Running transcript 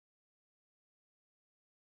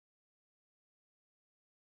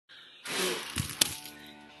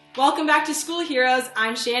Welcome back to School Heroes.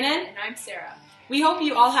 I'm Shannon. And I'm Sarah. We hope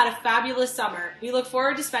you all had a fabulous summer. We look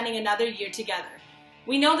forward to spending another year together.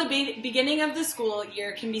 We know the beginning of the school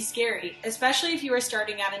year can be scary, especially if you are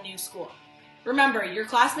starting at a new school. Remember, your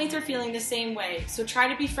classmates are feeling the same way, so try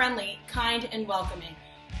to be friendly, kind, and welcoming.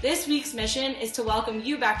 This week's mission is to welcome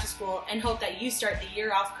you back to school and hope that you start the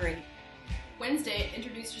year off great. Wednesday,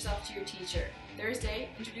 introduce yourself to your teacher. Thursday,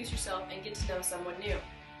 introduce yourself and get to know someone new.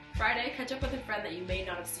 Friday, catch up with a friend that you may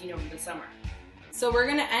not have seen over the summer. So we're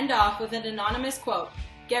going to end off with an anonymous quote.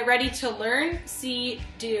 Get ready to learn, see,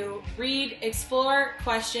 do, read, explore,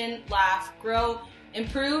 question, laugh, grow,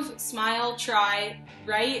 improve, smile, try,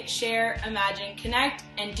 write, share, imagine, connect,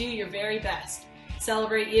 and do your very best.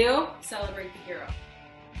 Celebrate you. Celebrate the hero.